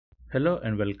Hello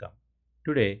and welcome.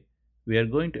 Today we are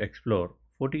going to explore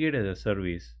FortiGate as a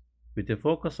service with a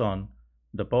focus on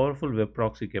the powerful web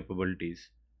proxy capabilities,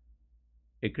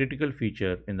 a critical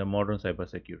feature in the modern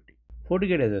cybersecurity.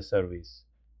 FortiGate as a service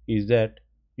is that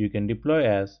you can deploy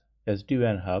as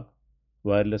SD-WAN hub,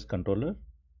 wireless controller,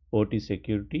 OT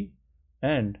security,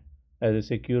 and as a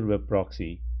secure web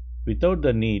proxy without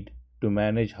the need to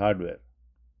manage hardware.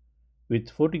 With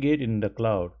FortiGate in the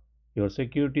cloud, your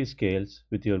security scales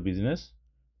with your business,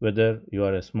 whether you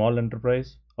are a small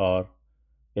enterprise or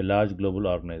a large global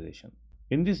organization.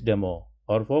 In this demo,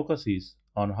 our focus is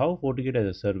on how FortiGate as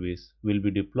a service will be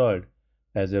deployed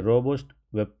as a robust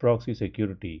web proxy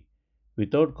security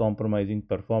without compromising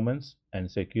performance and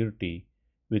security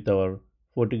with our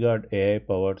FortiGuard AI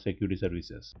powered security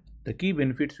services. The key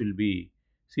benefits will be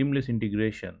seamless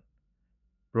integration,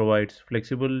 provides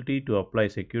flexibility to apply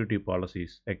security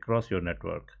policies across your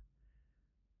network,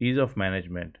 ease of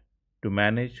management to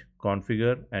manage,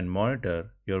 configure, and monitor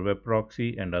your web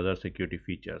proxy and other security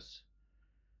features,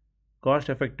 cost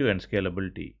effective and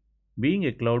scalability. Being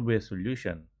a cloud based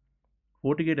solution,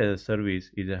 FortiGate as a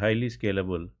service is a highly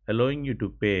scalable, allowing you to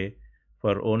pay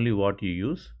for only what you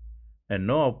use, and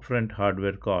no upfront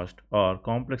hardware cost or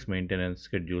complex maintenance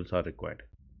schedules are required.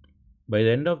 By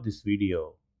the end of this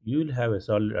video, you will have a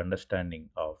solid understanding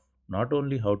of not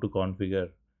only how to configure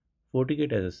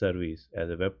FortiGate as a service as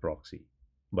a web proxy,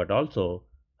 but also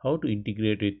how to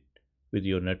integrate it with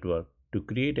your network to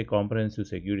create a comprehensive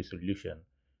security solution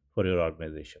for your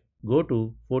organization. Go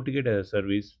to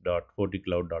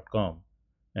FortiGate-as-a-Service.forticloud.com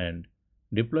and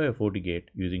deploy a FortiGate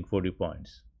using 40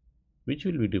 points, which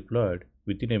will be deployed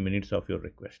within a minute of your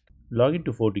request. Log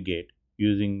into FortiGate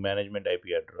using management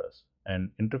IP address,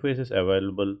 and interfaces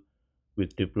available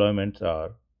with deployments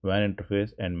are WAN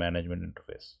interface and management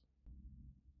interface.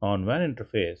 On WAN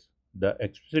interface, the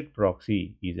explicit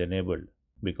proxy is enabled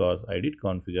because I did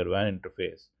configure WAN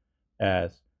interface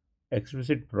as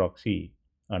explicit proxy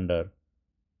under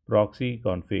proxy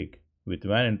config with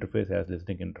WAN interface as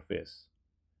listening interface,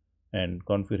 and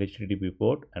configure HTTP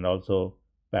port and also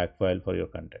pack file for your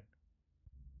content.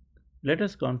 Let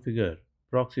us configure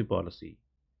proxy policy.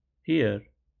 Here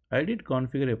I did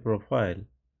configure a profile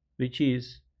which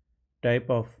is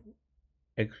type of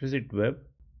explicit web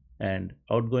and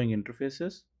outgoing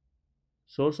interfaces,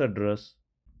 source address,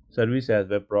 service as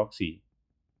web proxy,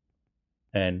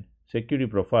 and security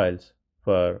profiles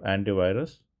for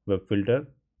antivirus, web filter,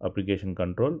 application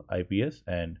control, IPS,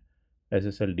 and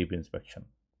SSL deep inspection.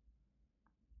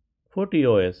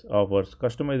 FortiOS offers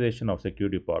customization of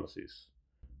security policies.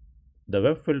 The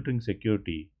web filtering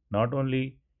security not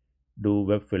only do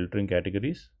web filtering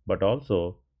categories but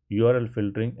also URL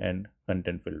filtering and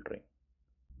content filtering.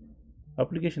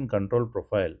 Application control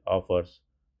profile offers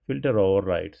filter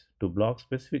overrides to block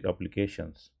specific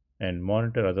applications and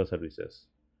monitor other services.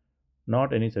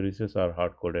 Not any services are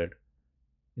hard coded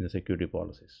in the security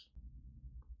policies.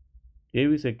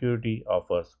 AV security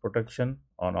offers protection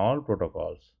on all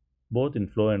protocols, both in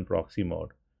flow and proxy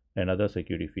mode, and other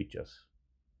security features.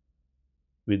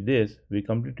 With this, we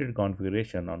completed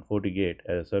configuration on FortiGate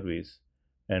as a service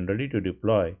and ready to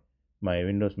deploy my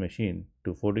Windows machine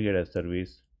to FortiGate as a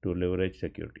service to leverage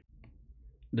security.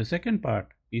 The second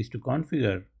part is to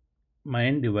configure my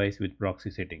end device with proxy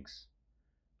settings.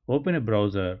 Open a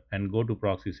browser and go to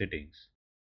proxy settings.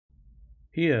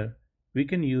 Here we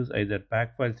can use either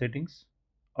pack file settings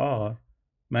or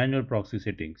manual proxy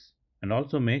settings, and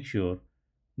also make sure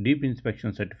deep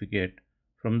inspection certificate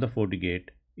from the FortiGate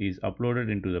is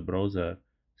uploaded into the browser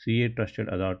CA Trusted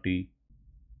Authority.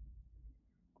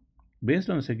 Based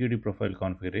on security profile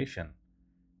configuration,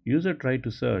 user try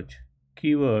to search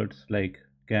keywords like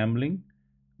gambling,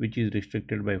 which is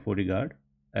restricted by FortiGuard,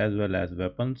 as well as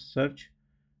weapons search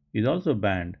is also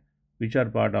banned, which are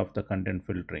part of the content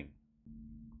filtering.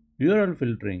 URL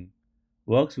filtering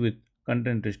works with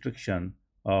content restriction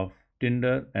of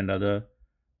Tinder and other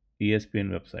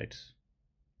ESPN websites.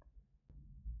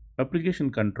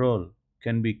 Application control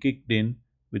can be kicked in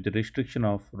with the restriction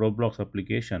of Roblox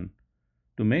application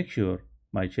to make sure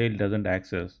my child doesn't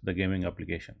access the gaming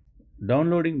application.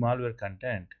 Downloading malware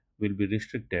content will be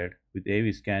restricted with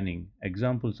AV scanning,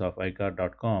 examples of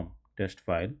iCar.com test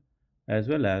file, as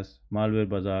well as Malware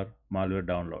Bazaar malware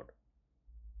download.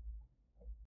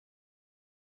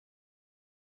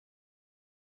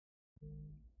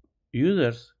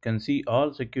 Users can see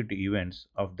all security events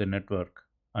of the network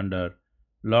under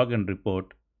Log and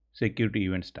Report Security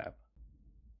Events tab.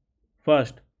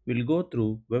 First, we'll go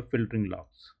through web filtering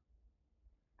logs.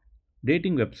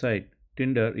 Dating website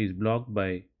Tinder is blocked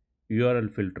by URL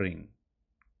filtering,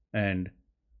 and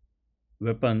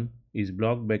weapon is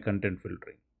blocked by content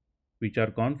filtering, which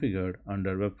are configured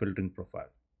under web filtering profile.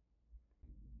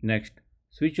 Next,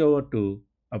 switch over to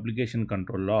application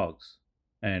control logs,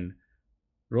 and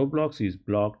Roblox is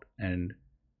blocked and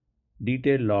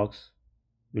detailed logs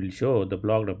will show the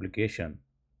blocked application,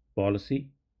 policy,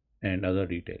 and other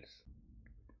details.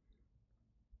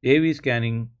 AV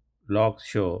scanning logs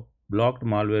show blocked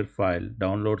malware file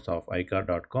downloads of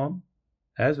icar.com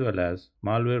as well as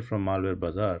malware from Malware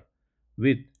Bazaar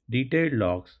with detailed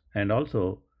logs and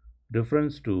also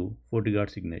reference to FortiGuard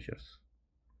signatures.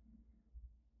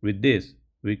 With this,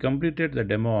 we completed the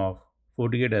demo of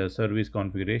FortiGate-as-a-Service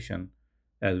configuration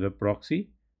as web proxy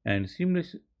and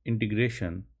seamless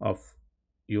integration of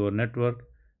your network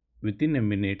within a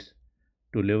minute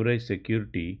to leverage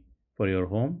security for your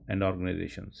home and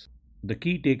organizations. The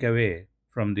key takeaway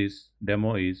from this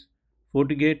demo is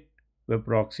FortiGate Web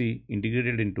Proxy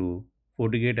integrated into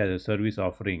FortiGate-as-a-Service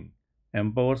offering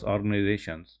empowers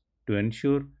organizations to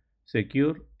ensure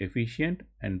secure, efficient,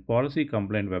 and policy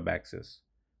compliant web access,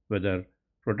 whether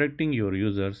protecting your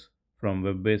users from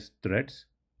web based threats,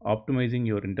 optimizing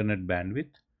your internet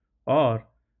bandwidth, or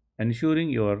ensuring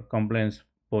your compliance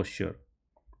posture.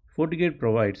 FortiGate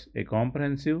provides a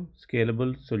comprehensive,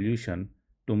 scalable solution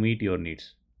to meet your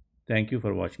needs. Thank you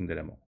for watching the demo.